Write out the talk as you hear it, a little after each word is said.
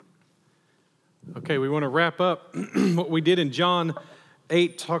Okay, we want to wrap up what we did in John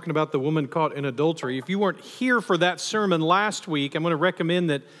 8, talking about the woman caught in adultery. If you weren't here for that sermon last week, I'm going to recommend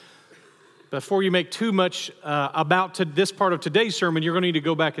that before you make too much about this part of today's sermon, you're going to need to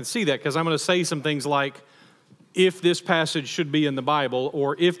go back and see that, because I'm going to say some things like, if this passage should be in the Bible,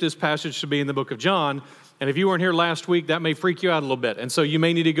 or if this passage should be in the book of John. And if you weren't here last week, that may freak you out a little bit. And so you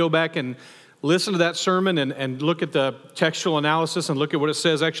may need to go back and listen to that sermon and look at the textual analysis and look at what it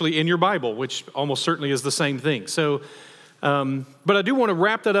says actually in your Bible, which almost certainly is the same thing. So, but I do want to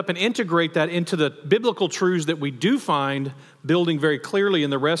wrap that up and integrate that into the biblical truths that we do find building very clearly in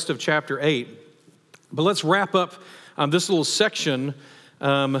the rest of chapter 8. But let's wrap up this little section,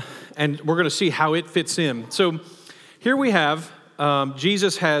 and we're going to see how it fits in. So here we have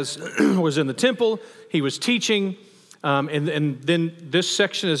Jesus was in the temple, he was teaching, and then this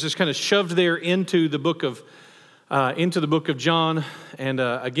section is just kind of shoved there into the book of John, and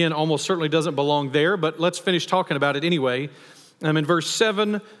again, almost certainly doesn't belong there, but let's finish talking about it anyway. In verse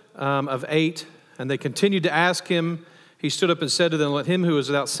 7 of 8, and they continued to ask him. He stood up and said to them, "Let him who is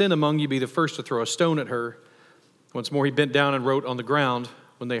without sin among you be the first to throw a stone at her." Once more he bent down and wrote on the ground.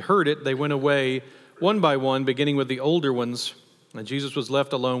 When they heard it, they went away one by one, beginning with the older ones, and Jesus was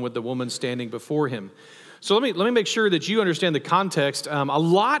left alone with the woman standing before him. So let me make sure that you understand the context. A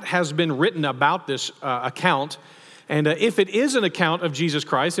lot has been written about this account, and if it is an account of Jesus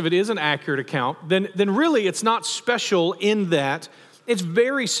Christ, if it is an accurate account, then really it's not special in that it's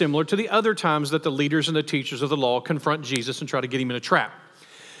very similar to the other times that the leaders and the teachers of the law confront Jesus and try to get him in a trap.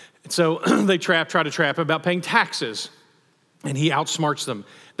 And so they try to trap him about paying taxes, and he outsmarts them.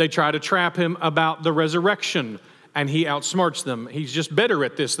 They try to trap him about the resurrection, and he outsmarts them. He's just better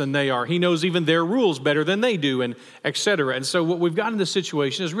at this than they are. He knows even their rules better than they do, and et cetera. And so what we've got in this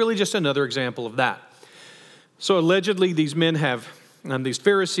situation is really just another example of that. So allegedly, these men have, these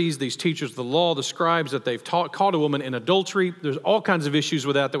Pharisees, these teachers of the law, the scribes, that they've caught a woman in adultery. There's all kinds of issues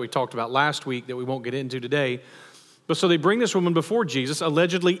with that we talked about last week that we won't get into today. But so they bring this woman before Jesus,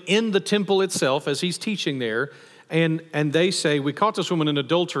 allegedly in the temple itself as he's teaching there, and they say, "We caught this woman in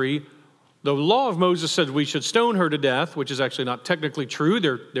adultery. The law of Moses said we should stone her to death," which is actually not technically true.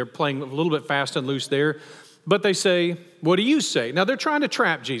 They're playing a little bit fast and loose there. But they say, "What do you say?" Now they're trying to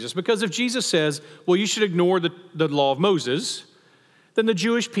trap Jesus, because if Jesus says, well, you should ignore the law of Moses, then the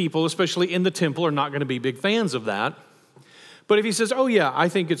Jewish people, especially in the temple, are not going to be big fans of that. But if he says, "Oh yeah, I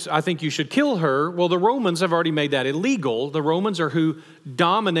think you should kill her," well, the Romans have already made that illegal. The Romans are who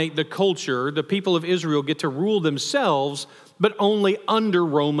dominate the culture. The people of Israel get to rule themselves, but only under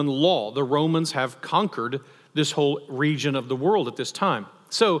Roman law. The Romans have conquered this whole region of the world at this time.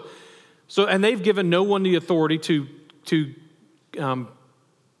 So, and they've given no one the authority to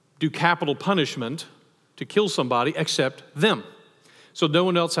do capital punishment, to kill somebody, except them. So no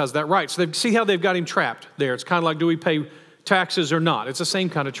one else has that right. So see how they've got him trapped there. It's kind of like, do we pay taxes or not? It's the same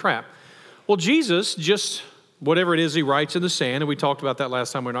kind of trap. Well, Jesus, just whatever it is he writes in the sand, and we talked about that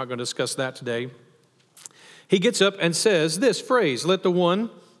last time, we're not going to discuss that today. He gets up and says this phrase, "Let the one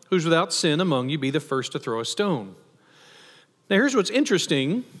who's without sin among you be the first to throw a stone." Now here's what's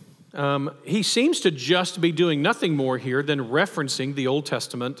interesting. He seems to just be doing nothing more here than referencing the Old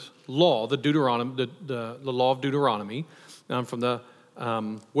Testament law, the law of Deuteronomy, from the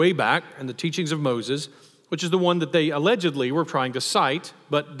way back and the teachings of Moses, which is the one that they allegedly were trying to cite,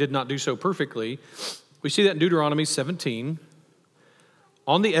 but did not do so perfectly. We see that in Deuteronomy 17.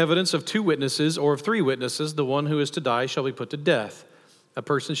 "On the evidence of 2 witnesses or of 3 witnesses, the one who is to die shall be put to death. A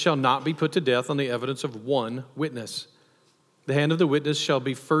person shall not be put to death on the evidence of 1 witness. The hand of the witness shall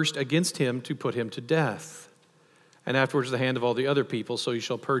be first against him to put him to death, and afterwards the hand of all the other people, so you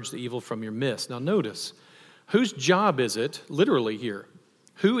shall purge the evil from your midst." Now notice, whose job is it, literally here?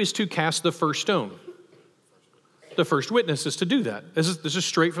 Who is to cast the first stone? The first witness is to do that. This is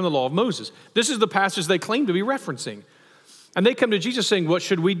straight from the law of Moses. This is the passage they claim to be referencing. And they come to Jesus saying, "What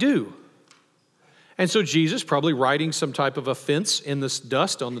should we do?" And so Jesus, probably writing some type of offense in this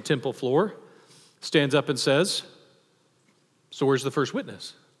dust on the temple floor, stands up and says, "So where's the first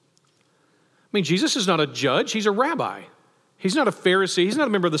witness?" I mean, Jesus is not a judge. He's a rabbi. He's not a Pharisee. He's not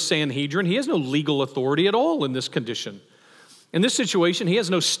a member of the Sanhedrin. He has no legal authority at all in this condition. In this situation, he has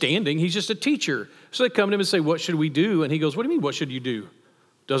no standing. He's just a teacher. So they come to him and say, "What should we do?" And he goes, "What do you mean, what should you do?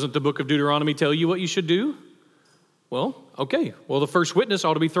 Doesn't the book of Deuteronomy tell you what you should do?" Well, okay. Well, the first witness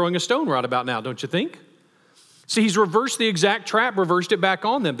ought to be throwing a stone right about now, don't you think? See, he's reversed the exact trap, reversed it back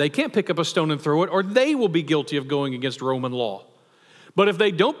on them. They can't pick up a stone and throw it, or they will be guilty of going against Roman law. But if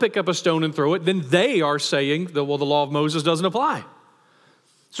they don't pick up a stone and throw it, then they are saying that, well, the law of Moses doesn't apply.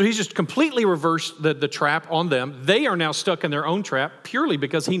 So he's just completely reversed the trap on them. They are now stuck in their own trap purely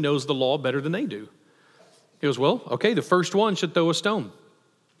because he knows the law better than they do. He goes, well, okay, the first one should throw a stone.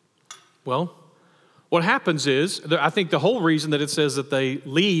 Well, what happens is, I think the whole reason that it says that they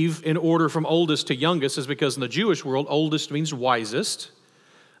leave in order from oldest to youngest is because in the Jewish world, oldest means wisest.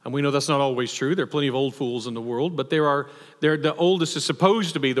 And we know that's not always true. There are plenty of old fools in the world, but the oldest is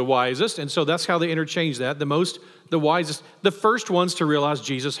supposed to be the wisest, and so that's how they interchange that. The wisest, the first ones to realize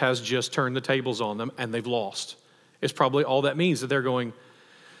Jesus has just turned the tables on them, and they've lost. It's probably all that means, that they're going,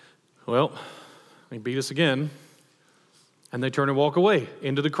 well, he beat us again, and they turn and walk away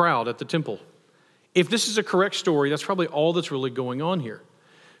into the crowd at the temple. If this is a correct story, that's probably all that's really going on here.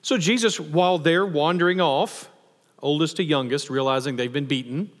 So Jesus, while they're wandering off, oldest to youngest, realizing they've been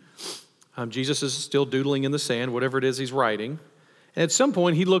beaten, Jesus is still doodling in the sand, whatever it is he's writing. And at some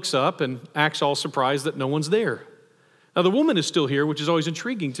point, he looks up and acts all surprised that no one's there. Now, the woman is still here, which is always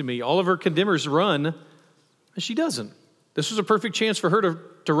intriguing to me. All of her condemners run, and she doesn't. This was a perfect chance for her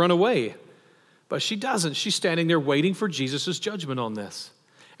to run away. But she doesn't. She's standing there waiting for Jesus' judgment on this.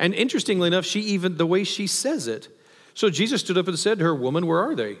 And interestingly enough, the way she says it. So Jesus stood up and said to her, "Woman, where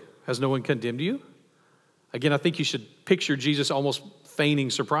are they? Has no one condemned you?" Again, I think you should picture Jesus almost feigning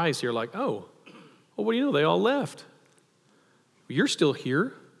surprise here, like, oh, well, what do you know? They all left. You're still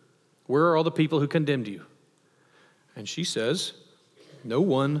here. Where are all the people who condemned you? And she says, "No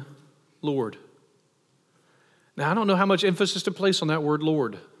one, Lord." Now, I don't know how much emphasis to place on that word,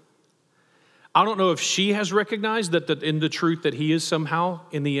 Lord. I don't know if she has recognized that in the truth that he is somehow,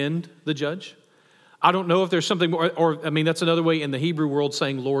 in the end, the judge. I don't know if there's something more, that's another way in the Hebrew world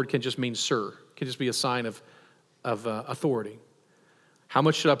saying Lord can just mean sir. Can just be a sign of authority. How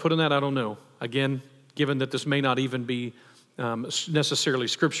much should I put on that? I don't know. Again, given that this may not even be necessarily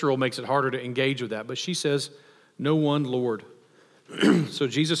scriptural, makes it harder to engage with that. But she says, "No one, Lord." So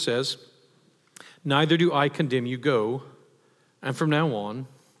Jesus says, "Neither do I condemn you. Go, and from now on,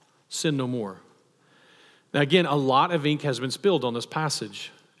 sin no more." Now again, a lot of ink has been spilled on this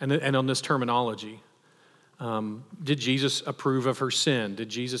passage and on this terminology. Did Jesus approve of her sin?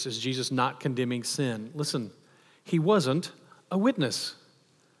 Is Jesus not condemning sin? Listen, he wasn't a witness.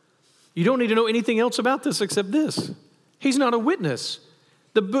 You don't need to know anything else about this except this. He's not a witness.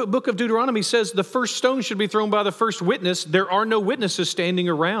 The book of Deuteronomy says the first stone should be thrown by the first witness. There are no witnesses standing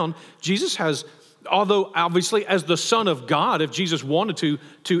around. Jesus has, although obviously as the Son of God, if Jesus wanted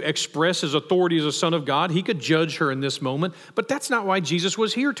to express his authority as a Son of God, he could judge her in this moment. But that's not why Jesus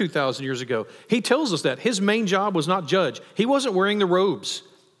was here 2,000 years ago. He tells us that. His main job was not judge. He wasn't wearing the robes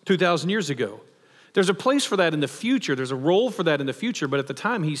 2,000 years ago. There's a place for that in the future. There's a role for that in the future. But at the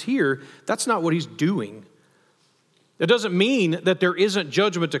time he's here, that's not what he's doing. It doesn't mean that there isn't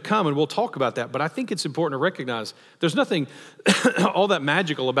judgment to come, and we'll talk about that. But I think it's important to recognize there's nothing all that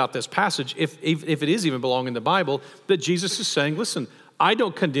magical about this passage, if it is even belong in the Bible, that Jesus is saying, listen, I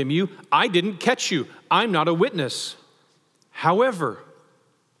don't condemn you. I didn't catch you. I'm not a witness. However,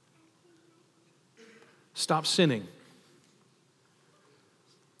 stop sinning.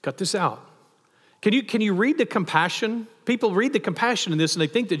 Cut this out. Can you read the compassion? People read the compassion in this and they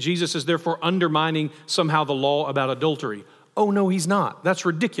think that Jesus is therefore undermining somehow the law about adultery. Oh, no, he's not. That's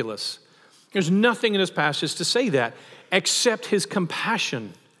ridiculous. There's nothing in this passage to say that except his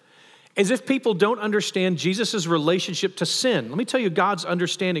compassion. As if people don't understand Jesus' relationship to sin. Let me tell you God's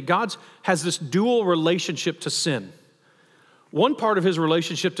understanding. God has this dual relationship to sin. One part of his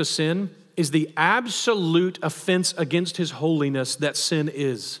relationship to sin is the absolute offense against his holiness that sin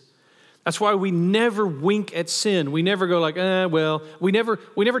is. That's why we never wink at sin. We never go like, we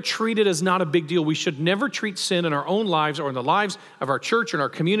never treat it as not a big deal. We should never treat sin in our own lives or in the lives of our church or in our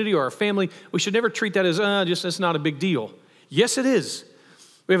community or our family. We should never treat that as, it's not a big deal. Yes, it is.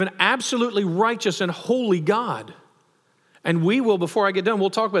 We have an absolutely righteous and holy God. And we will, before I get done,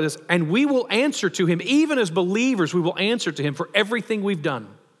 we'll talk about this, and we will answer to him, even as believers, we will answer to him for everything we've done.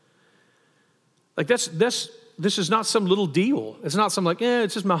 Like this is not some little deal. It's not some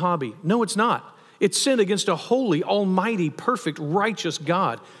it's just my hobby. No, it's not. It's sin against a holy, almighty, perfect, righteous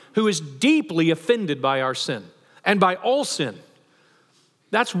God who is deeply offended by our sin and by all sin.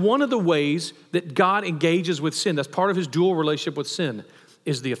 That's one of the ways that God engages with sin. That's part of his dual relationship with sin,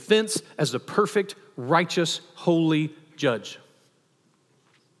 is the offense as the perfect, righteous, holy judge.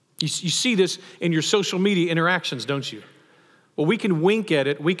 You see this in your social media interactions, don't you? Well, we can wink at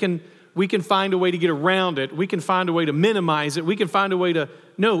it. We can find a way to get around it. We can find a way to minimize it. We can find a way to,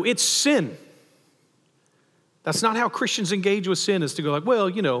 no, it's sin. That's not how Christians engage with sin, is to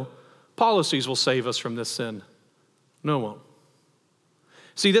go policies will save us from this sin. No, it won't.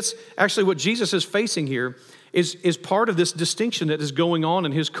 See, that's actually what Jesus is facing here is part of this distinction that is going on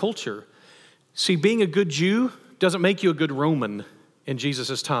in his culture. See, being a good Jew doesn't make you a good Roman in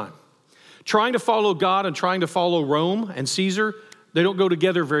Jesus' time. Trying to follow God and trying to follow Rome and Caesar, they don't go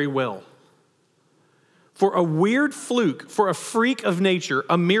together very well. For a weird fluke, for a freak of nature,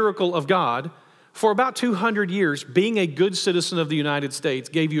 a miracle of God, for about 200 years, being a good citizen of the United States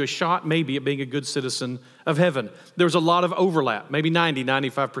gave you a shot maybe at being a good citizen of heaven. There was a lot of overlap, maybe 90,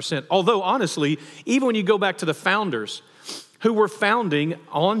 95%. Although, honestly, even when you go back to the founders who were founding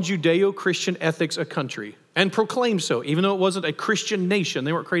on Judeo-Christian ethics a country and proclaimed so, even though it wasn't a Christian nation,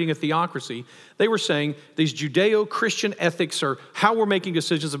 they weren't creating a theocracy, they were saying these Judeo-Christian ethics are how we're making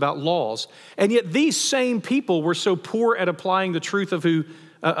decisions about laws. And yet these same people were so poor at applying the truth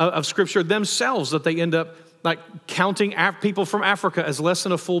of Scripture themselves that they end up like counting people from Africa as less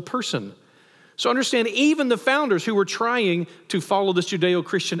than a full person. So understand, even the founders who were trying to follow this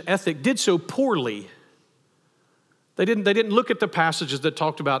Judeo-Christian ethic did so poorly. They didn't look at the passages that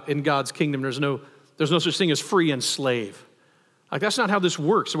talked about in God's kingdom there's no such thing as free and slave. Like that's not how this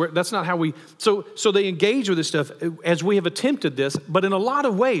works. That's not how we. So they engage with this stuff as we have attempted this, but in a lot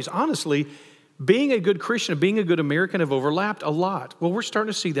of ways, honestly, being a good Christian and being a good American have overlapped a lot. Well, we're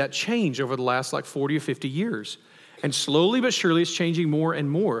starting to see that change over the last 40 or 50 years. And slowly but surely it's changing more and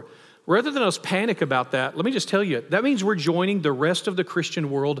more. Rather than us panic about that, let me just tell you, that means we're joining the rest of the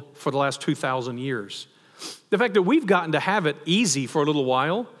Christian world for the last 2,000 years. The fact that we've gotten to have it easy for a little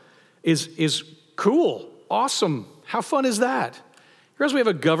while is cool, awesome. How fun is that? Here's we have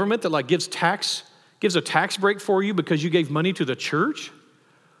a government that gives a tax break for you because you gave money to the church.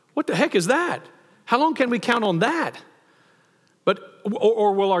 What the heck is that? How long can we count on that?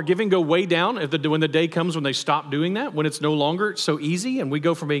 Or will our giving go way down when the day comes when they stop doing that, when it's no longer so easy and we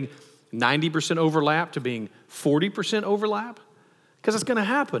go from being 90% overlap to being 40% overlap? Because it's going to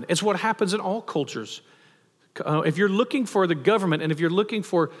happen. It's what happens in all cultures. If you're looking for the government and if you're looking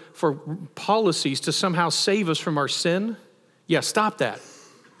for policies to somehow save us from our sin, stop that.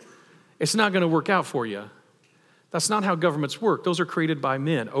 It's not going to work out for you. That's not how governments work. Those are created by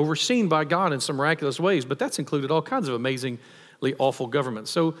men, overseen by God in some miraculous ways, but that's included all kinds of amazingly awful governments.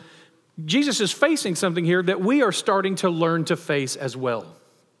 So Jesus is facing something here that we are starting to learn to face as well,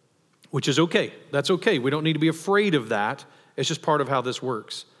 which is okay. That's okay. We don't need to be afraid of that. It's just part of how this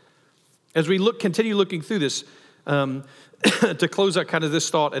works. As we continue looking through this, to close out kind of this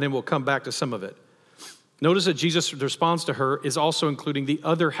thought, and then we'll come back to some of it. Notice that Jesus' response to her is also including the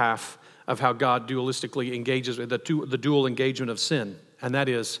other half of how God dualistically engages with the dual engagement of sin. And that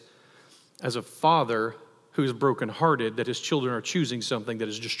is, as a father who is brokenhearted, that his children are choosing something that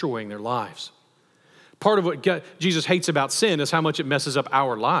is destroying their lives. Part of what Jesus hates about sin is how much it messes up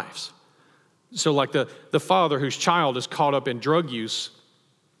our lives. So like the father whose child is caught up in drug use,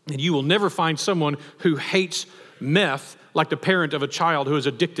 and you will never find someone who hates meth like the parent of a child who is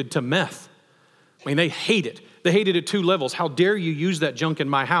addicted to meth. I mean, they hate it. They hate it at two levels. How dare you use that junk in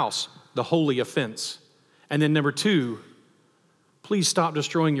my house? The holy offense. And then number two, please stop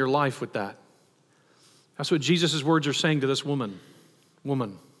destroying your life with that. That's what Jesus' words are saying to this woman.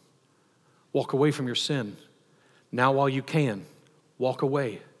 Woman, walk away from your sin. Now while you can, walk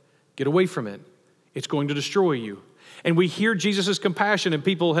away. Get away from it. It's going to destroy you. And we hear Jesus' compassion,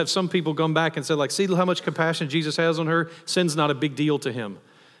 and some people gone back and said, see how much compassion Jesus has on her? Sin's not a big deal to him.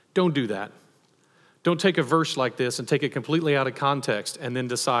 Don't do that. Don't take a verse like this and take it completely out of context and then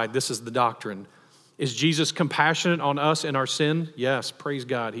decide this is the doctrine. Is Jesus compassionate on us in our sin? Yes, praise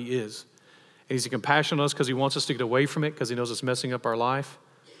God, he is. And is he compassionate on us because he wants us to get away from it because he knows it's messing up our life?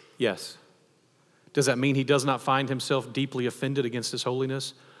 Yes. Does that mean he does not find himself deeply offended against his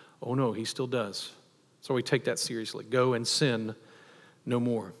holiness? Oh no, he still does. So we take that seriously. Go and sin no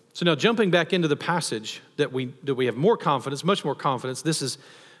more. So now jumping back into the passage that we have more confidence, much more confidence. This is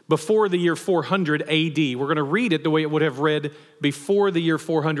before the year 400 AD. We're going to read it the way it would have read before the year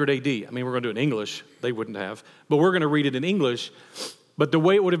 400 AD. I mean, we're going to do it in English. They wouldn't have. But we're going to read it in English, but the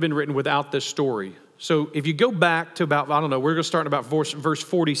way it would have been written without this story. So if you go back to about, we're going to start about verse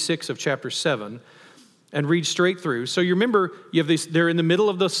 46 of chapter 7 and read straight through. So you remember, they're in the middle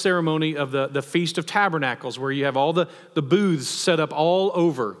of the ceremony of the Feast of Tabernacles, where you have all the booths set up all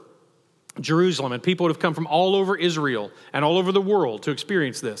over Jerusalem, and people would have come from all over Israel and all over the world to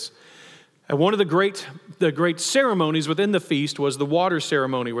experience this. And one of the great ceremonies within the feast was the water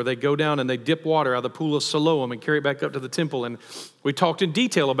ceremony, where they go down and they dip water out of the pool of Siloam and carry it back up to the temple. And we talked in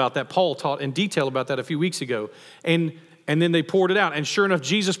detail about that. Paul taught in detail about that a few weeks ago. And then they poured it out. And sure enough,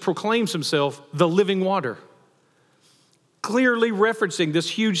 Jesus proclaims himself the living water, clearly referencing this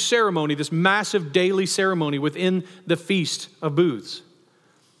huge ceremony, this massive daily ceremony within the Feast of Booths.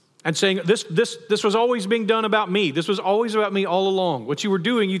 And saying, this was always being done about me. This was always about me all along. What you were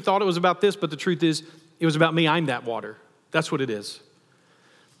doing, you thought it was about this, but the truth is, it was about me. I'm that water. That's what it is.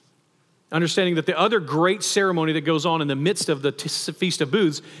 understanding that the other great ceremony that goes on in the midst of the Feast of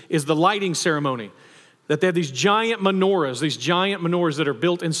Booths is the lighting ceremony. That they have these giant menorahs that are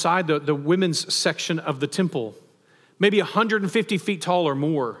built inside the women's section of the temple, maybe 150 feet tall or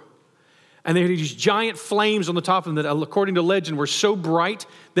more. And they had these giant flames on the top of them that, according to legend, were so bright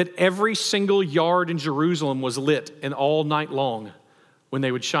that every single yard in Jerusalem was lit and all night long when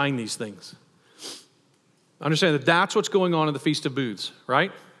they would shine these things. Understand that that's what's going on in the Feast of Booths,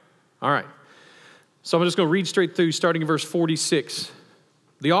 right? All right. So I'm just going to read straight through, starting in verse 46.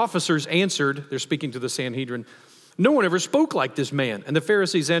 The officers answered, they're speaking to the Sanhedrin, "No one ever spoke like this man." And the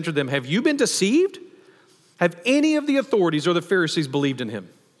Pharisees answered them, "Have you been deceived? Have any of the authorities or the Pharisees believed in him?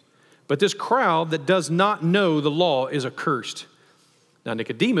 But this crowd that does not know the law is accursed." Now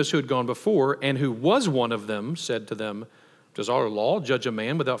Nicodemus, who had gone before and who was one of them, said to them, "Does our law judge a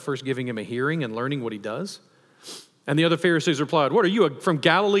man without first giving him a hearing and learning what he does?" And the other Pharisees replied, "What, are you from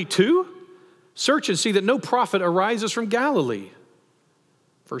Galilee too? Search and see that no prophet arises from Galilee."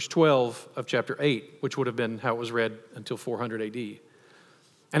 Verse 12 of chapter 8, which would have been how it was read until 400 AD.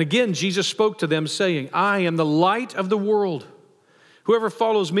 And again, Jesus spoke to them saying, "I am the light of the world. Whoever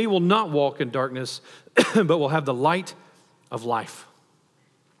follows me will not walk in darkness, but will have the light of life."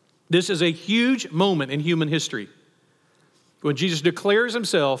 This is a huge moment in human history when Jesus declares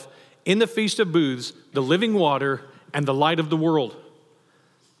himself in the Feast of Booths, the living water and the light of the world.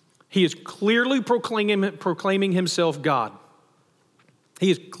 He is clearly proclaiming himself God. He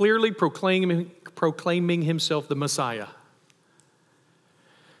is clearly proclaiming himself the Messiah.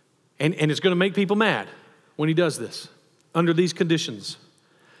 And it's going to make people mad when he does this under these conditions.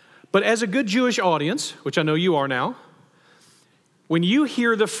 But as a good Jewish audience, which I know you are now, when you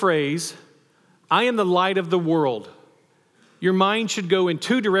hear the phrase, "I am the light of the world," your mind should go in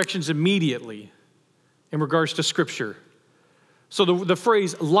two directions immediately in regards to Scripture. So the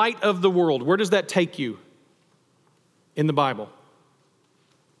phrase, "light of the world," where does that take you in the Bible?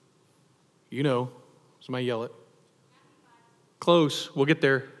 You know, somebody yell it. Close, we'll get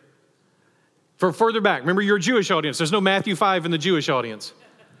there. For further back, remember you're a Jewish audience. There's no Matthew 5 in the Jewish audience.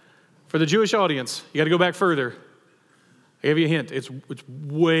 For the Jewish audience, you got to go back further. I gave you a hint. It's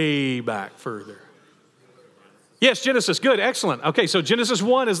way back further. Yes, Genesis. Good, excellent. Okay, so Genesis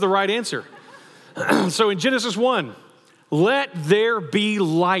 1 is the right answer. So in Genesis 1, let there be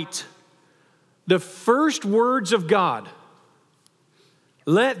light. The first words of God.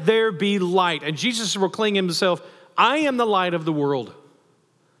 Let there be light. And Jesus is proclaiming himself, "I am the light of the world."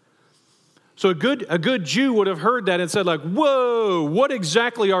 So a good Jew would have heard that and said like, "Whoa, what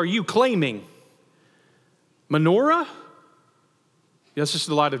exactly are you claiming? Menorah? Yes, this is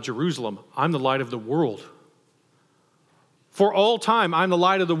the light of Jerusalem. I'm the light of the world. For all time, I'm the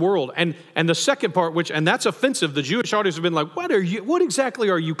light of the world." And the second part, and that's offensive, the Jewish audience have been like, what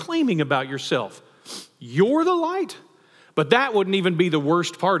exactly are you claiming about yourself? You're the light? But that wouldn't even be the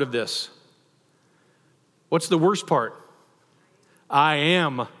worst part of this. What's the worst part? I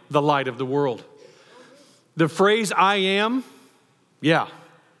am the light of the world. The phrase "I am," yeah,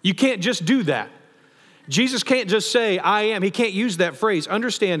 you can't just do that. Jesus can't just say "I am." He can't use that phrase.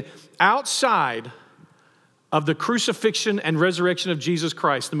 Understand, outside of the crucifixion and resurrection of Jesus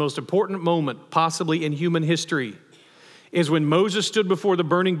Christ, the most important moment possibly in human history is when Moses stood before the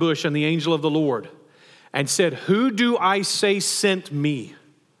burning bush and the angel of the Lord and said, "Who do I say sent me?"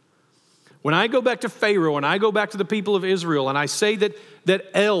 When I go back to Pharaoh and I go back to the people of Israel and I say that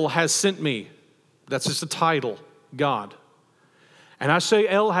El has sent me, that's just a title, God. And I say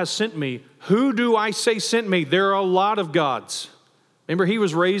El has sent me, who do I say sent me? There are a lot of gods. Remember, he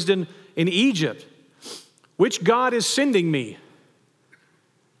was raised in Egypt. Which God is sending me?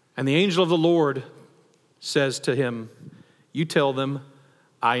 And the angel of the Lord says to him, "You tell them,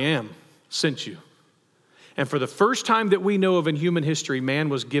 I am sent you." And for the first time that we know of in human history, man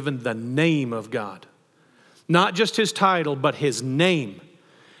was given the name of God. Not just his title, but his name.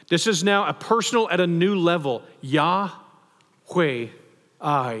 This is now a personal at a new level. Yahweh,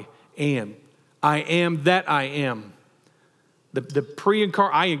 I am. I am that I am. The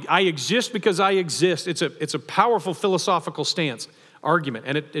pre-incarnate, I exist because I exist. It's a powerful philosophical argument,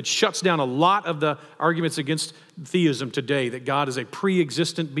 and it shuts down a lot of the arguments against theism today, that God is a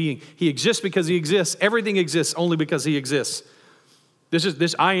pre-existent being. He exists because he exists. Everything exists only because he exists.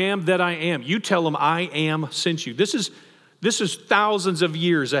 This I am that I am. You tell them I am sent you. This is thousands of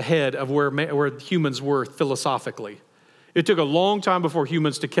years ahead of where humans were philosophically. It took a long time before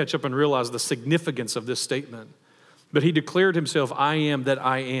humans to catch up and realize the significance of this statement. But he declared himself, "I am that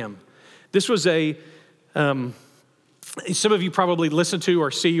I am." This was some of you probably listened to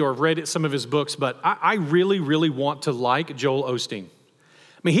or see or read some of his books, but I really, really want to like Joel Osteen.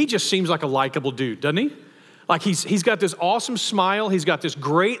 mean, he just seems like a likable dude, doesn't he? Like he's got this awesome smile. He's got this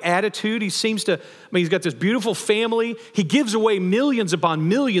great attitude. He's got this beautiful family. He gives away millions upon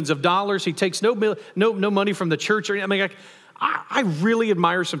millions of dollars. He takes no money from the church. I really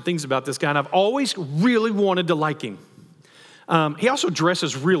admire some things about this guy, and I've always really wanted to like him. He also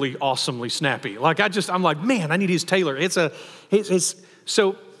dresses really awesomely snappy. I'm like, man, I need his tailor.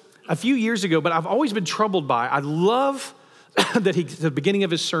 So a few years ago, but I've always been troubled by, I love that the beginning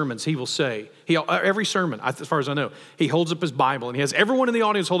of his sermons, he will say, every sermon, as far as I know, he holds up his Bible and he has everyone in the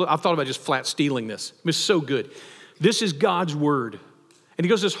audience hold it. I've thought about just flat stealing this. It's so good. This is God's word. And he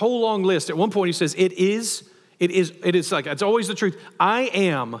goes this whole long list. At one point he says, it is like, it's always the truth. I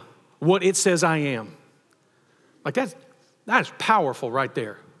am what it says I am. Like that is powerful right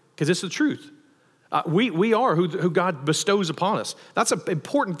there because it's the truth. We are who God bestows upon us. That's an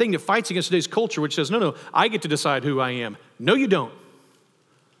important thing that fights against today's culture, which says, no, I get to decide who I am. No, you don't.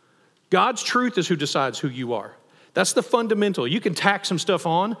 God's truth is who decides who you are. That's the fundamental. You can tack some stuff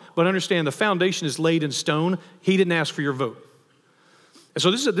on, but understand the foundation is laid in stone. He didn't ask for your vote. And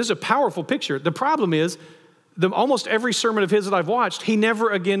so this is a powerful picture. The problem is, almost every sermon of his that I've watched, he never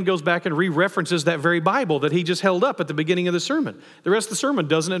again goes back and re-references that very Bible that he just held up at the beginning of the sermon. The rest of the sermon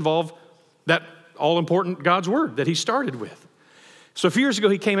doesn't involve that all-important God's word that he started with. So a few years ago,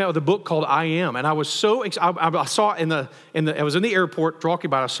 he came out with a book called I Am, and I was so excited. I saw it I was in the airport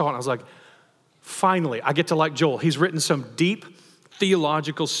walking by, I saw it, and I was like, finally, I get to like Joel. He's written some deep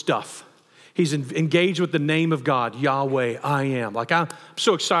theological stuff. He's engaged with the name of God, Yahweh, I am. Like, I'm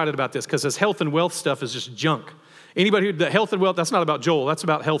so excited about this because his health and wealth stuff is just junk. The health and wealth, that's not about Joel. That's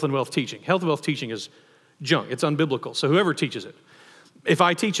about health and wealth teaching. Health and wealth teaching is junk. It's unbiblical. So whoever teaches it. If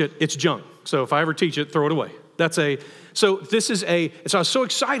I teach it, it's junk. So if I ever teach it, throw it away. So I was so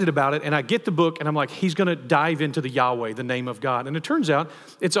excited about it, and I get the book, and I'm like, he's going to dive into the Yahweh, the name of God. And it turns out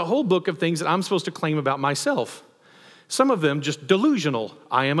it's a whole book of things that I'm supposed to claim about myself. Some of them just delusional.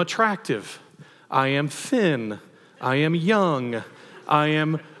 I am attractive. I am thin. I am young.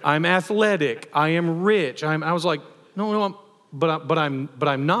 I'm athletic. I am rich. I was like, no, but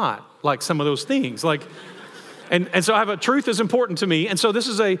I'm not like some of those things. Like, and so I have a truth is important to me. And so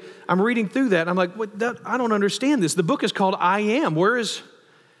I'm reading through that. And I'm like, I don't understand this. The book is called I Am. And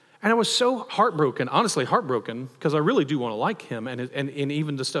I was so heartbroken, honestly heartbroken, because I really do want to like him and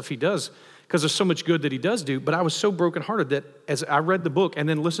even the stuff he does, because there's so much good that he does do. But I was so brokenhearted that as I read the book and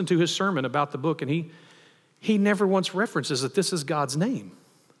then listened to his sermon about the book, and he never once references that this is God's name.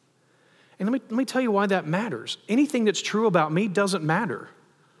 And let me tell you why that matters. Anything that's true about me doesn't matter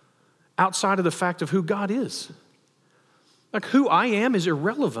outside of the fact of who God is. Like, who I am is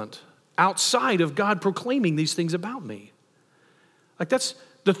irrelevant outside of God proclaiming these things about me. Like, that's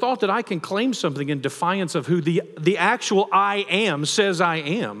the thought that I can claim something in defiance of who the actual I am says I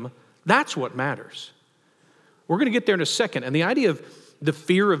am. That's what matters. We're going to get there in a second. And the idea of the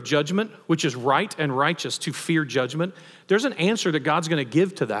fear of judgment, which is right and righteous to fear judgment, there's an answer that God's going to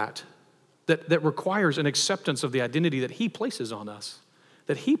give to that requires an acceptance of the identity that he places on us,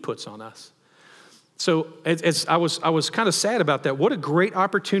 that he puts on us. So as I was kind of sad about that. What a great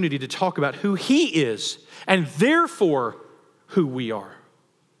opportunity to talk about who he is and therefore who we are.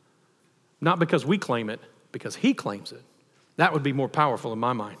 Not because we claim it, because he claims it. That would be more powerful in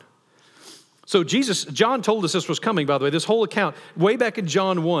my mind. So John told us this was coming, by the way, this whole account. Way back in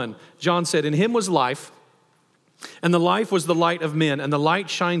John 1, John said, in him was life, and the life was the light of men, and the light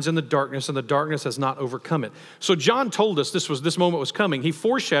shines in the darkness, and the darkness has not overcome it. So John told us this moment was coming. He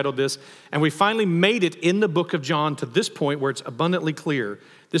foreshadowed this, and we finally made it in the book of John to this point where it's abundantly clear.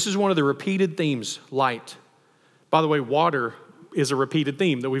 This is one of the repeated themes, light. By the way, water is a repeated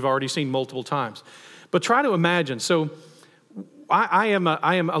theme that we've already seen multiple times. But try to imagine, so I am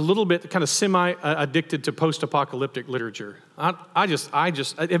a little bit kind of semi-addicted to post-apocalyptic literature. It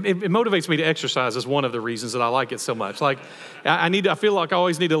motivates me to exercise is one of the reasons that I like it so much. Like, I feel like I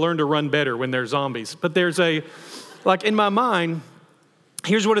always need to learn to run better when there's zombies. But in my mind,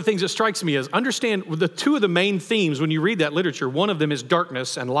 here's one of the things that strikes me is, understand the two of the main themes when you read that literature, one of them is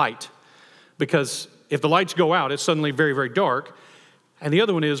darkness and light. Because if the lights go out, it's suddenly very, very dark. And the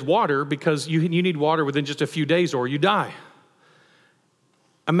other one is water, because you need water within just a few days or you die.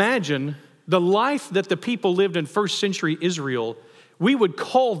 Imagine the life that the people lived in first century Israel. We would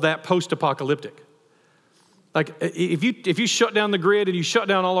call that post-apocalyptic. Like, if you shut down the grid and you shut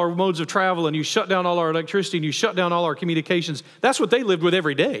down all our modes of travel and you shut down all our electricity and you shut down all our communications, that's what they lived with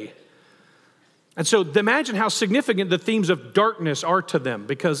every day. And so imagine how significant the themes of darkness are to them,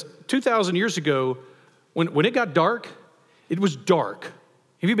 because 2,000 years ago, when it got dark, it was dark.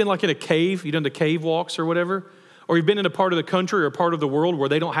 Have you been like in a cave? You done the cave walks or whatever? Or you've been in a part of the country or a part of the world where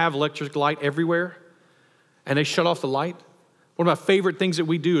they don't have electric light everywhere and they shut off the light. One of my favorite things that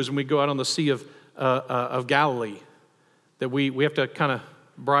we do is when we go out on the Sea of Galilee, that we have to kind of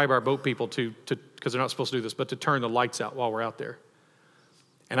bribe our boat people to because they're not supposed to do this, but to turn the lights out while we're out there.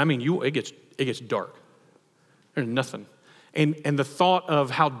 And I mean, it gets dark. There's nothing. And the thought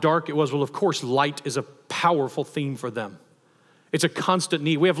of how dark it was, well, of course, light is a powerful theme for them. It's a constant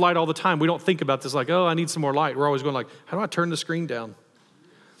need. We have light all the time. We don't think about this like, oh, I need some more light. We're always going like, how do I turn the screen down?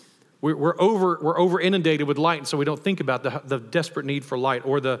 We're over inundated with light, and so we don't think about the desperate need for light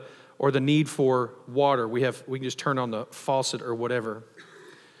or the need for water. We can just turn on the faucet or whatever.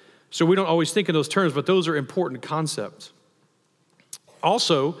 So we don't always think in those terms, but those are important concepts.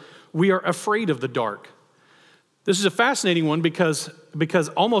 Also, we are afraid of the dark. This is a fascinating one because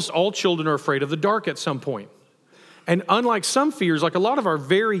almost all children are afraid of the dark at some point. And unlike some fears, like a lot of our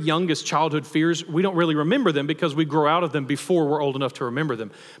very youngest childhood fears, we don't really remember them because we grow out of them before we're old enough to remember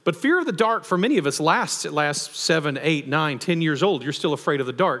them. But fear of the dark for many of us lasts 7, 8, 9, 10 years old. You're still afraid of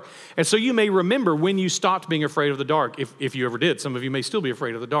the dark. And so you may remember when you stopped being afraid of the dark, if you ever did. Some of you may still be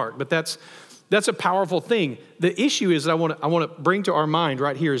afraid of the dark, but that's a powerful thing. The issue is that I want to bring to our mind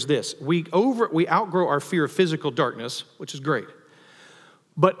right here is this. We outgrow our fear of physical darkness, which is great.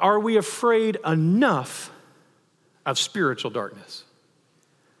 But are we afraid enough of spiritual darkness?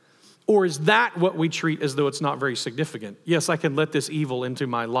 Or is that what we treat as though it's not very significant? Yes, I can let this evil into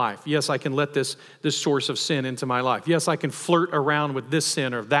my life. Yes, I can let this source of sin into my life. Yes, I can flirt around with this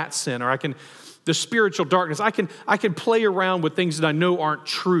sin or that sin, or the spiritual darkness. I can play around with things that I know aren't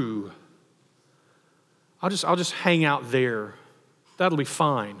true. I'll just hang out there. That'll be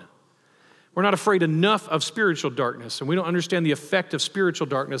fine. We're not afraid enough of spiritual darkness, and we don't understand the effect of spiritual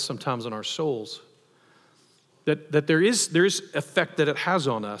darkness sometimes on our souls. That there is effect that it has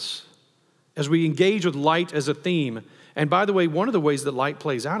on us as we engage with light as a theme. And by the way, one of the ways that light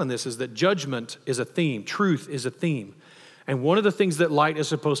plays out in this is that judgment is a theme, truth is a theme. And one of the things that light is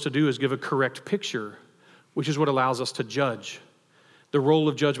supposed to do is give a correct picture, which is what allows us to judge. The role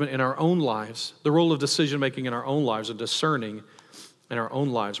of judgment in our own lives, the role of decision-making in our own lives, and discerning in our own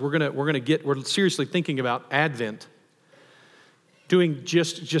lives. We're seriously thinking about Advent, doing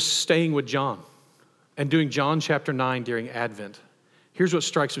just staying with John and doing John chapter 9 during Advent. Here's what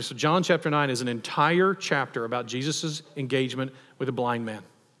strikes me. So John chapter 9 is an entire chapter about Jesus' engagement with a blind man.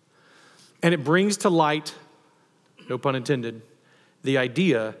 And it brings to light, no pun intended, the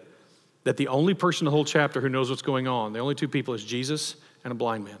idea that the only person in the whole chapter who knows what's going on, the only two people is Jesus and a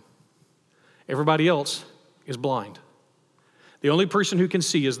blind man. Everybody else is blind. The only person who can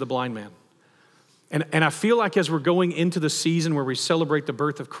see is the blind man. And I feel like as we're going into the season where we celebrate the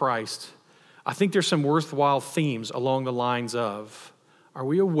birth of Christ, I think there's some worthwhile themes along the lines of, are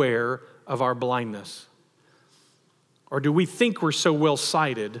we aware of our blindness? Or do we think we're so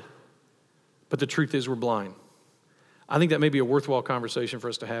well-sighted, but the truth is we're blind? I think that may be a worthwhile conversation for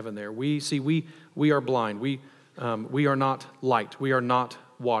us to have in there. We are blind. We are not light. We are not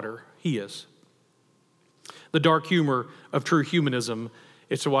water. He is. The dark humor of true humanism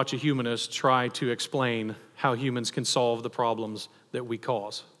is to watch a humanist try to explain how humans can solve the problems that we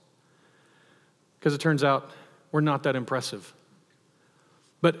cause. Because it turns out we're not that impressive.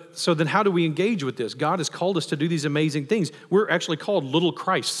 But so then how do we engage with this? God has called us to do these amazing things. We're actually called little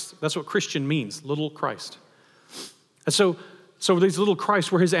Christs. That's what Christian means, little Christ. And so these little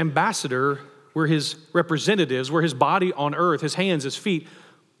Christ, we're his ambassador, we're his representatives, we're his body on earth, his hands, his feet.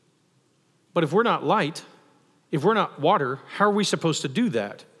 But if we're not light, if we're not water, how are we supposed to do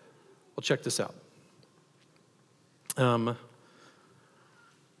that? Well, check this out.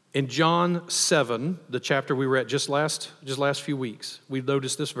 In John 7, the chapter we were at just last few weeks, we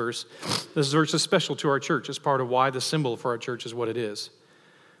noticed this verse. This verse is special to our church. It's part of why the symbol for our church is what it is.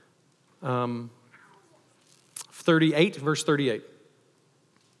 38, verse 38.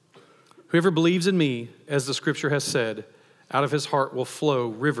 Whoever believes in me, as the scripture has said, out of his heart will flow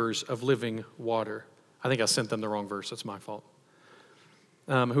rivers of living water. I think I sent them the wrong verse. That's my fault.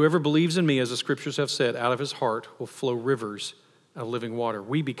 Whoever believes in me, as the scriptures have said, out of his heart will flow rivers of living water.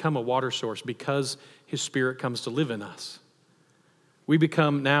 We become a water source because his Spirit comes to live in us. We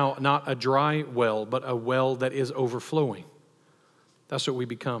become now not a dry well, but a well that is overflowing. That's what we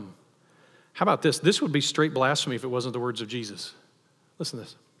become. How about this? This would be straight blasphemy if it wasn't the words of Jesus. Listen to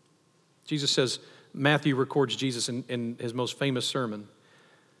this. Jesus says, Matthew records Jesus in his most famous sermon.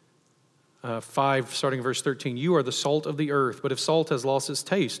 5, starting in verse 13, you are the salt of the earth, but if salt has lost its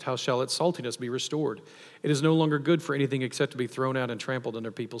taste, how shall its saltiness be restored? It is no longer good for anything except to be thrown out and trampled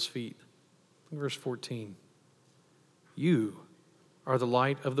under people's feet. Verse 14, you are the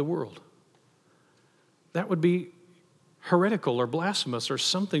light of the world. That would be heretical or blasphemous or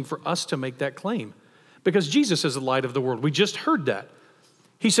something for us to make that claim. Because Jesus is the light of the world. We just heard that.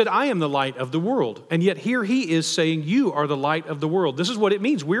 He said, I am the light of the world. And yet here he is saying, you are the light of the world. This is what it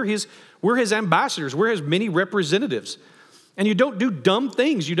means. We're his ambassadors. We're his many representatives. And you don't do dumb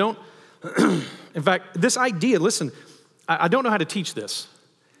things. You don't, in fact, this idea, listen, I don't know how to teach this.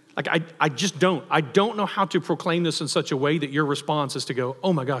 Like, I just don't. I don't know how to proclaim this in such a way that your response is to go,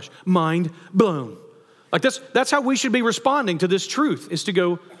 oh my gosh, mind blown. Like that's how we should be responding to this truth, is to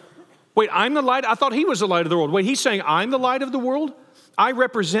go, wait, I'm the light? I thought he was the light of the world. Wait, he's saying I'm the light of the world? I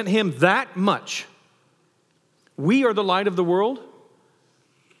represent him that much. We are the light of the world.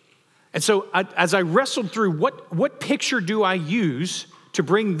 And so as I wrestled through what picture do I use to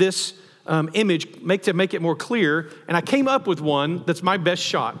bring this image, to make it more clear, and I came up with one that's my best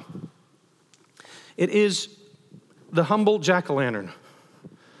shot. It is the humble jack-o'-lantern.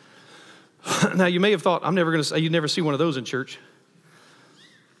 Now, you may have thought, I'm never going to say, you'd never see one of those in church.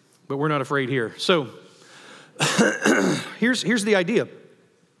 But we're not afraid here. So here's the idea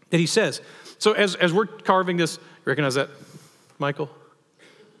that he says. So as we're carving this, you recognize that, Michael?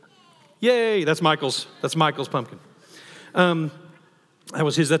 Yay, that's Michael's pumpkin.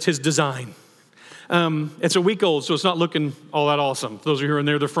 That's his design. It's a week old, so it's not looking all that awesome. Those of you who are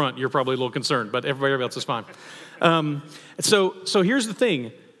near the front, you're probably a little concerned, but everybody else is fine. So here's the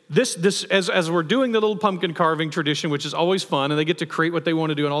thing. This as we're doing the little pumpkin carving tradition, which is always fun, and they get to create what they want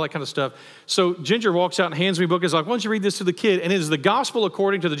to do and all that kind of stuff. So Ginger walks out and hands me a book. Is like, why don't you read this to the kid? And it is the gospel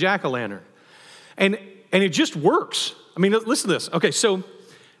according to the jack-o'-lantern. And it just works. I mean, listen to this. Okay, so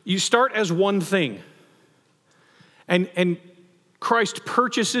you start as one thing. And Christ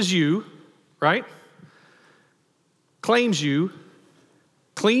purchases you, right? Claims you,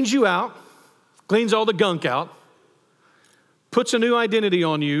 cleans you out, cleans all the gunk out, puts a new identity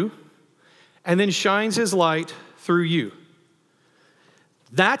on you, and then shines his light through you.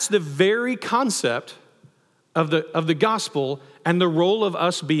 That's the very concept of the gospel and the role of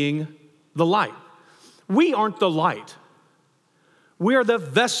us being the light. We aren't the light. We are the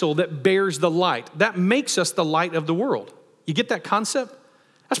vessel that bears the light. That makes us the light of the world. You get that concept?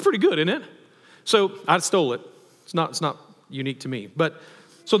 That's pretty good, isn't it? So I stole it. It's not unique to me. But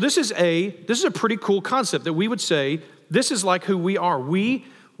so this is a pretty cool concept that we would say, this is like who we are. We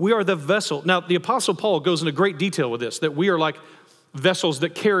are the vessel. Now, the Apostle Paul goes into great detail with this, that we are like vessels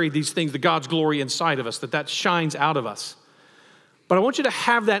that carry these things, the God's glory inside of us, that shines out of us. But I want you to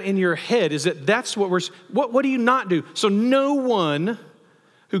have that in your head, is that's what what do you not do? So no one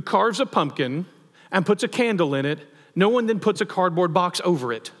who carves a pumpkin and puts a candle in it, no one then puts a cardboard box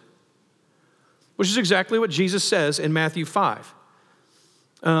over it, which is exactly what Jesus says in Matthew 5.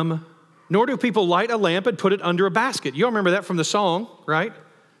 Nor do people light a lamp and put it under a basket. You all remember that from the song, right?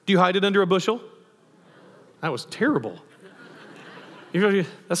 Do you hide it under a bushel? That was terrible. That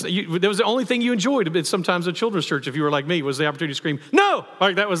was the only thing you enjoyed sometimes in children's church, if you were like me, was the opportunity to scream, no!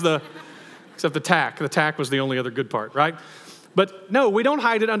 Like that was except the tack. The tack was the only other good part, right? But no, we don't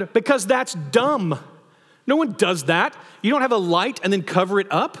hide it under, because that's dumb. No one does that. You don't have a light and then cover it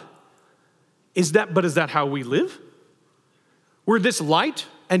up. Is that how we live? We're this light,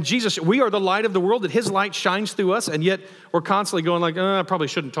 and Jesus, we are the light of the world, that his light shines through us, and yet we're constantly going like, I probably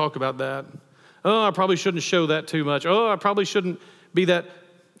shouldn't talk about that. Oh, I probably shouldn't show that too much. Oh, I probably shouldn't be that.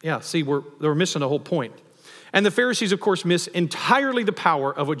 Yeah, see, we're missing the whole point. And the Pharisees, of course, miss entirely the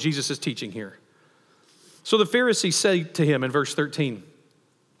power of what Jesus is teaching here. So the Pharisees say to him in verse 13,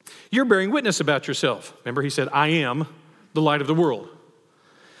 you're bearing witness about yourself. Remember, he said, I am the light of the world.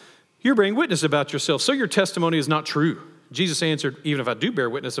 You're bearing witness about yourself, so your testimony is not true. Jesus answered, even if I do bear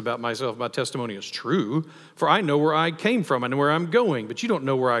witness about myself, my testimony is true, for I know where I came from and where I'm going, but you don't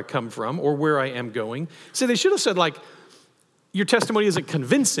know where I come from or where I am going. So they should have said, like, your testimony isn't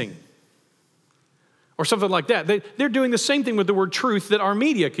convincing or something like that. They're doing the same thing with the word truth that our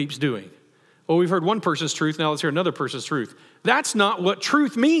media keeps doing. Well, we've heard one person's truth, now let's hear another person's truth. That's not what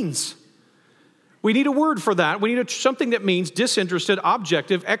truth means. We need a word for that. We need something that means disinterested,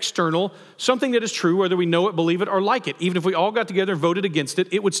 objective, external, something that is true, whether we know it, believe it, or like it. Even if we all got together and voted against it,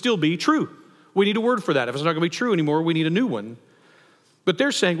 it would still be true. We need a word for that. If it's not going to be true anymore, we need a new one. But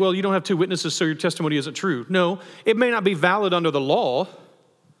they're saying, well, you don't have two witnesses, so your testimony isn't true. No, it may not be valid under the law.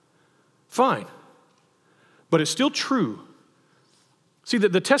 Fine. But it's still true. See,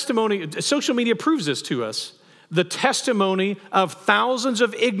 the testimony, social media proves this to us. The testimony of thousands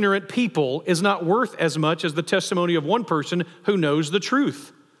of ignorant people is not worth as much as the testimony of one person who knows the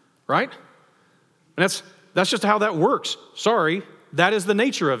truth, right? And that's just how that works. Sorry, that is the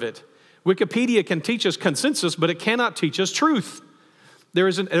nature of it. Wikipedia can teach us consensus, but it cannot teach us truth.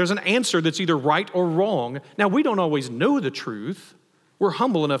 There's an answer that's either right or wrong. Now, we don't always know the truth. We're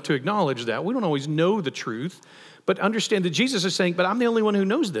humble enough to acknowledge that. We don't always know the truth, but understand that Jesus is saying, but I'm the only one who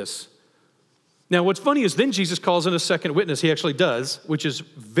knows this. Now, what's funny is then Jesus calls in a second witness. He actually does, which is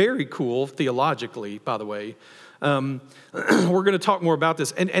very cool theologically, by the way. We're going to talk more about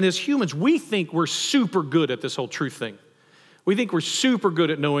this. And as humans, we think we're super good at this whole truth thing. We think we're super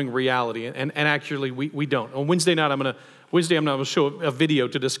good at knowing reality, and actually we don't. On Wednesday night, I'm going to show a video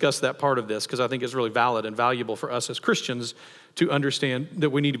to discuss that part of this because I think it's really valid and valuable for us as Christians to understand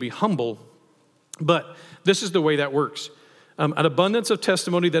that we need to be humble. But this is the way that works. An abundance of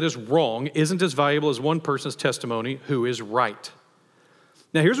testimony that is wrong isn't as valuable as one person's testimony who is right.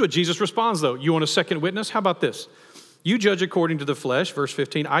 Now, here's what Jesus responds, though. You want a second witness? How about this? You judge according to the flesh, verse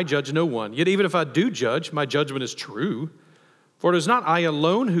 15, I judge no one. Yet even if I do judge, my judgment is true. For it is not I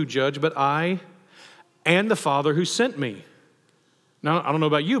alone who judge, but I and the Father who sent me. Now, I don't know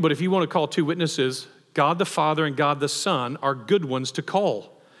about you, but if you want to call two witnesses, God the Father and God the Son are good ones to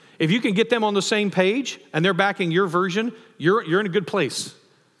call. If you can get them on the same page and they're backing your version, you're in a good place,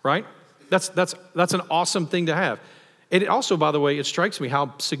 right? That's an awesome thing to have. It also, by the way, it strikes me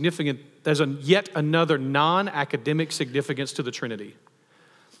how significant, there's yet another non-academic significance to the Trinity,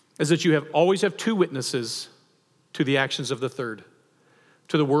 is that you always have two witnesses to the actions of the third.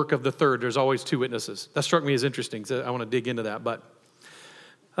 To the work of the third, there's always two witnesses. That struck me as interesting, so I want to dig into that. But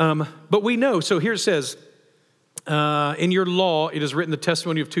we know, so here it says, in your law, it is written the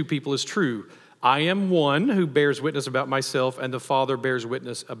testimony of two people is true. I am one who bears witness about myself, and the Father bears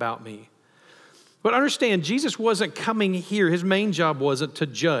witness about me. But understand, Jesus wasn't coming here. His main job wasn't to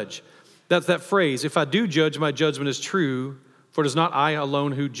judge. That's that phrase, if I do judge, my judgment is true, for it is not I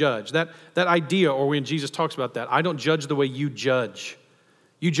alone who judge. That idea, or when Jesus talks about that, I don't judge the way you judge.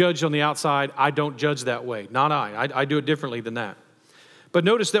 You judge on the outside, I don't judge that way. Not I do it differently than that. But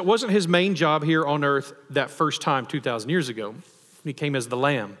notice that wasn't his main job here on earth that first time 2,000 years ago. He came as the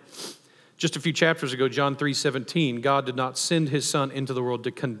Lamb. Just a few chapters ago, John 3:17, God did not send his Son into the world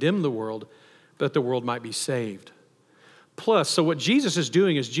to condemn the world, but the world might be saved. Plus, so what Jesus is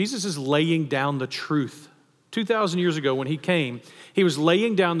doing is Jesus is laying down the truth. 2,000 years ago when he came, he was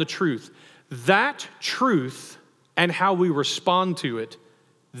laying down the truth. That truth and how we respond to it,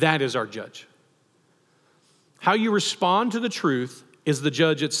 that is our judge. How you respond to the truth is the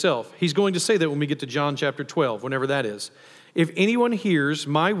judge itself. He's going to say that when we get to John chapter 12, whenever that is. If anyone hears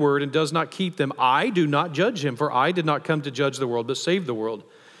my word and does not keep them, I do not judge him, for I did not come to judge the world, but save the world.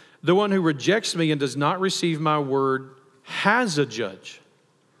 The one who rejects me and does not receive my word has a judge.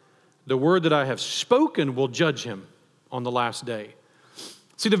 The word that I have spoken will judge him on the last day.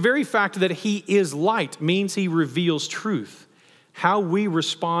 See, the very fact that he is light means he reveals truth. How we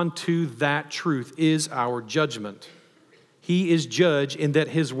respond to that truth is our judgment. He is judge in that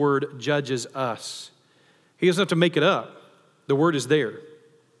his word judges us. He doesn't have to make it up. The word is there.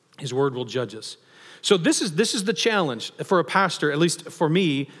 His word will judge us. So this is the challenge for a pastor, at least for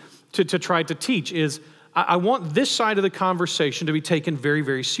me, to try to teach is I want this side of the conversation to be taken very,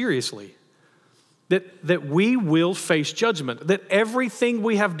 very seriously. That we will face judgment. That everything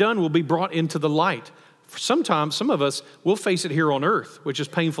we have done will be brought into the light. Sometimes, some of us will face it here on earth, which is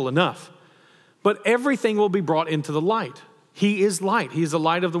painful enough. But everything will be brought into the light. He is light. He is the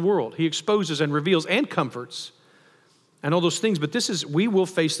light of the world. He exposes and reveals and comforts and all those things. But we will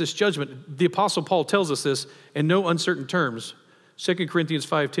face this judgment. The Apostle Paul tells us this in no uncertain terms. 2 Corinthians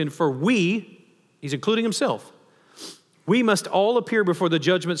 5:10, for we, he's including himself, we must all appear before the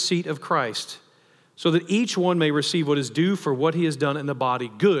judgment seat of Christ, so that each one may receive what is due for what he has done in the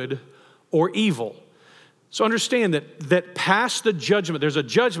body, good or evil. So understand that past the judgment, there's a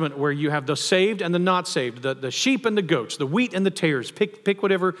judgment where you have the saved and the not saved, the sheep and the goats, the wheat and the tares. Pick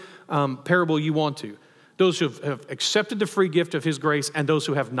whatever parable you want to. Those who have accepted the free gift of his grace and those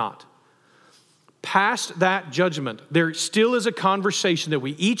who have not. Past that judgment, there still is a conversation that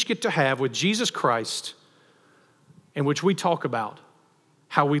we each get to have with Jesus Christ in which we talk about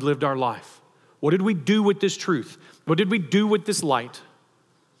how we lived our life. What did we do with this truth? What did we do with this light?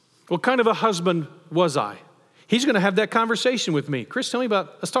 What kind of a husband was I? He's going to have that conversation with me. Chris,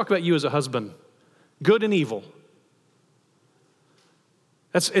 let's talk about you as a husband. Good and evil.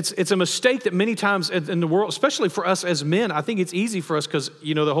 It's a mistake that many times in the world, especially for us as men, I think it's easy for us because,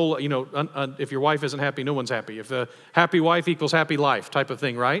 the whole, if your wife isn't happy, no one's happy. If a happy wife equals happy life type of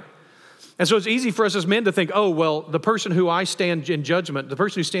thing, right? And so it's easy for us as men to think, oh, well, the person who I stand in judgment, the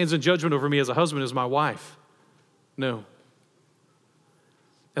person who stands in judgment over me as a husband is my wife. No.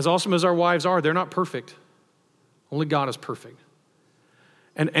 As awesome as our wives are, they're not perfect. Only God is perfect.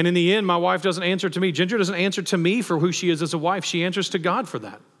 And in the end, my wife doesn't answer to me. Ginger doesn't answer to me for who she is as a wife. She answers to God for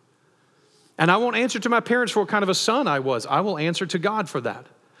that. And I won't answer to my parents for what kind of a son I was. I will answer to God for that.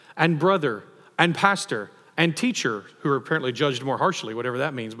 And brother, and pastor, and teacher, who are apparently judged more harshly, whatever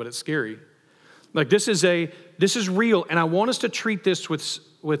that means, but it's scary. Like this is real, and I want us to treat this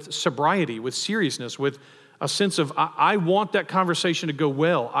with sobriety, with seriousness, with a sense of, I want that conversation to go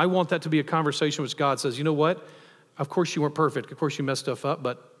well. I want that to be a conversation which God says, you know what? Of course you weren't perfect. Of course you messed stuff up,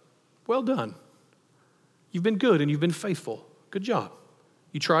 but well done. You've been good and you've been faithful. Good job.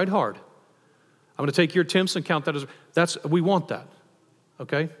 You tried hard. I'm going to take your attempts and count that as, we want that,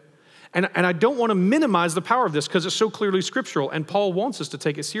 okay? And I don't want to minimize the power of this because it's so clearly scriptural, and Paul wants us to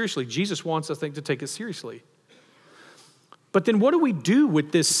take it seriously. Jesus wants us, I think, to take it seriously. But then what do we do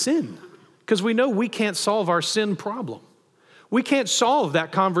with this sin? Because we know we can't solve our sin problem. We can't solve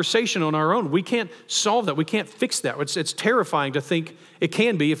that conversation on our own. We can't solve that. We can't fix that. It's terrifying to think, it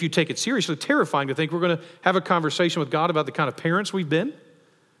can be, if you take it seriously, terrifying to think we're going to have a conversation with God about the kind of parents we've been,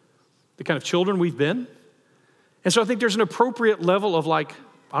 the kind of children we've been. And so I think there's an appropriate level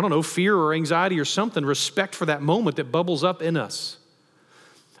of fear or anxiety or something, respect for that moment that bubbles up in us.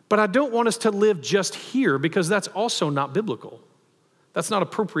 But I don't want us to live just here because that's also not biblical. That's not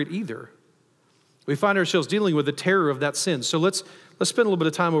appropriate either. We find ourselves dealing with the terror of that sin. So let's spend a little bit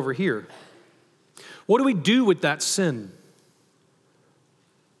of time over here. What do we do with that sin?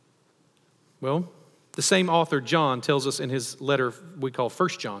 Well, the same author, John, tells us in his letter we call 1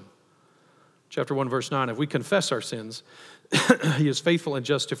 John, chapter 1, verse 9, if we confess our sins, he is faithful and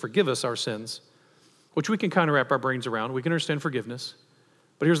just to forgive us our sins, which we can kind of wrap our brains around. We can understand forgiveness.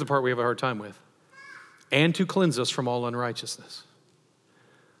 But here's the part we have a hard time with. And to cleanse us from all unrighteousness.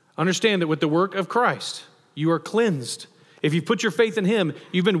 Understand that with the work of Christ, you are cleansed. If you put your faith in him,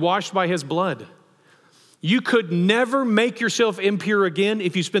 you've been washed by his blood. You could never make yourself impure again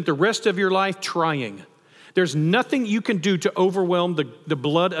if you spent the rest of your life trying. There's nothing you can do to overwhelm the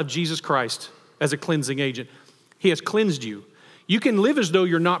blood of Jesus Christ as a cleansing agent. He has cleansed you. You can live as though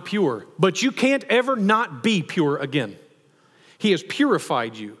you're not pure, but you can't ever not be pure again. He has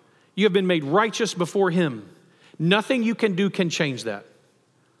purified you. You have been made righteous before him. Nothing you can do can change that.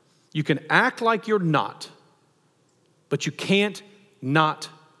 You can act like you're not, but you can't not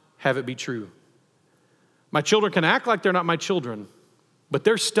have it be true. My children can act like they're not my children, but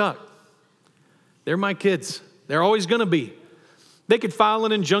they're stuck. They're my kids. They're always going to be. They could file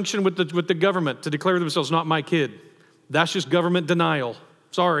an injunction with the government to declare themselves not my kid. That's just government denial.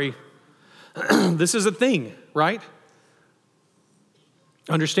 Sorry. This is a thing, right?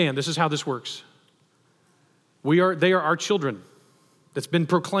 Understand, this is how this works. They are our children. That's been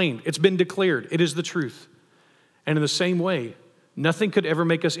proclaimed. It's been declared. It is the truth. And in the same way, nothing could ever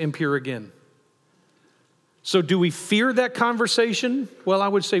make us impure again. So do we fear that conversation? Well, I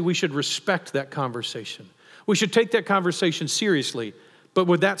would say we should respect that conversation. We should take that conversation seriously. But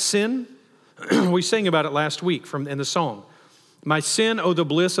with that sin, we sang about it last week in the song. My sin, oh, the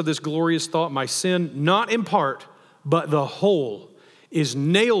bliss of this glorious thought, my sin, not in part, but the whole, is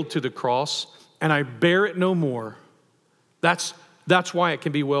nailed to the cross, and I bear it no more. That's why it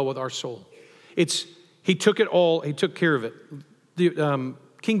can be well with our soul. He took it all, he took care of it.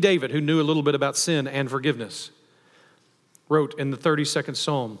 King David, who knew a little bit about sin and forgiveness, wrote in the 32nd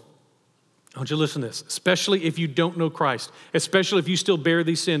Psalm, I want you to listen to this, especially if you don't know Christ, especially if you still bear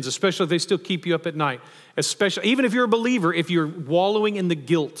these sins, especially if they still keep you up at night, especially, even if you're a believer, if you're wallowing in the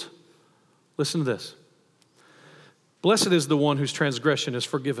guilt, listen to this. Blessed is the one whose transgression is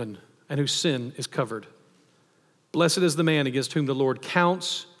forgiven and whose sin is covered. Blessed is the man against whom the Lord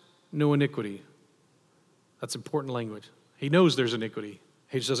counts no iniquity. That's important language. He knows there's iniquity.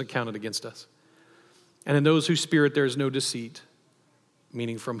 He just doesn't count it against us. And in those whose spirit there is no deceit,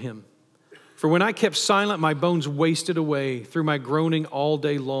 meaning from him. For when I kept silent, my bones wasted away through my groaning all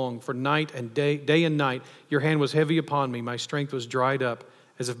day long. For night and day and night, your hand was heavy upon me. My strength was dried up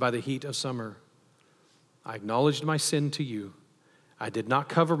as if by the heat of summer. I acknowledged my sin to you. I did not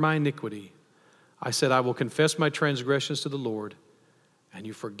cover my iniquity. I said, I will confess my transgressions to the Lord, and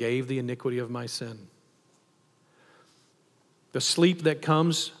you forgave the iniquity of my sin. The sleep that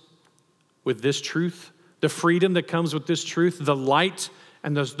comes with this truth, the freedom that comes with this truth, the light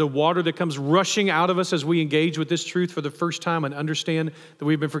and the water that comes rushing out of us as we engage with this truth for the first time and understand that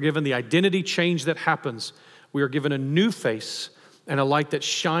we've been forgiven, the identity change that happens. We are given a new face and a light that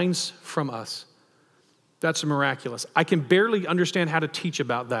shines from us. That's miraculous. I can barely understand how to teach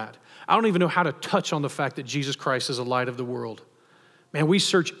about that. I don't even know how to touch on the fact that Jesus Christ is the light of the world. Man, we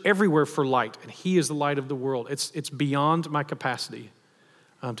search everywhere for light, and he is the light of the world. It's beyond my capacity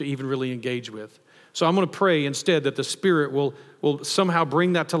to even really engage with. So I'm going to pray instead that the Spirit will somehow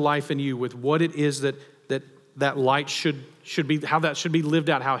bring that to life in you with what it is that light should be, how that should be lived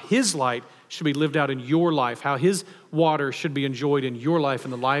out, how His light should be lived out in your life, how His water should be enjoyed in your life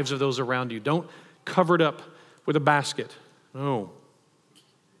and the lives of those around you. Don't cover it up with a basket. No.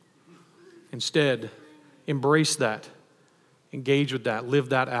 Instead, embrace that, engage with that, live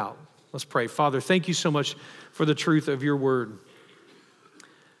that out. Let's pray. Father, thank you so much for the truth of your word.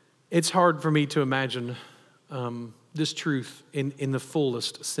 It's hard for me to imagine this truth in the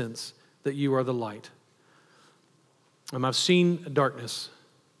fullest sense, that you are the light. I've seen darkness.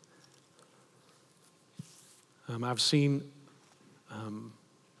 I've seen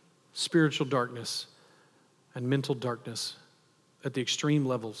spiritual darkness and mental darkness at the extreme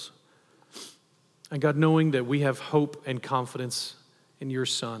levels. And God, knowing that we have hope and confidence in your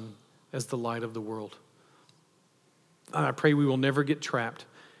Son as the light of the world. And I pray we will never get trapped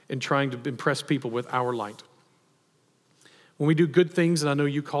in trying to impress people with our light. When we do good things, and I know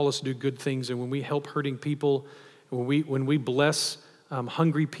you call us to do good things, and when we help hurting people, when we bless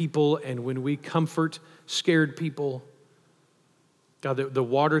hungry people, and when we comfort scared people, God, the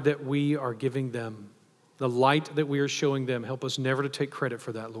water that we are giving them, the light that we are showing them, help us never to take credit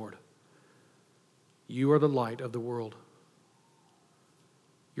for that, Lord. You are the light of the world.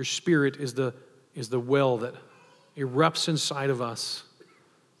 Your Spirit is the well that erupts inside of us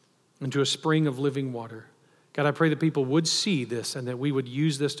into a spring of living water. God, I pray that people would see this and that we would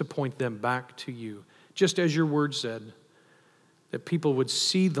use this to point them back to you. Just as your word said, that people would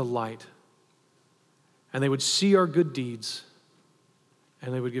see the light and they would see our good deeds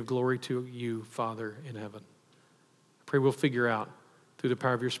and they would give glory to you, Father, in heaven. I pray we'll figure out through the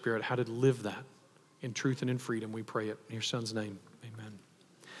power of your Spirit how to live that in truth and in freedom. We pray it in your Son's name. Amen.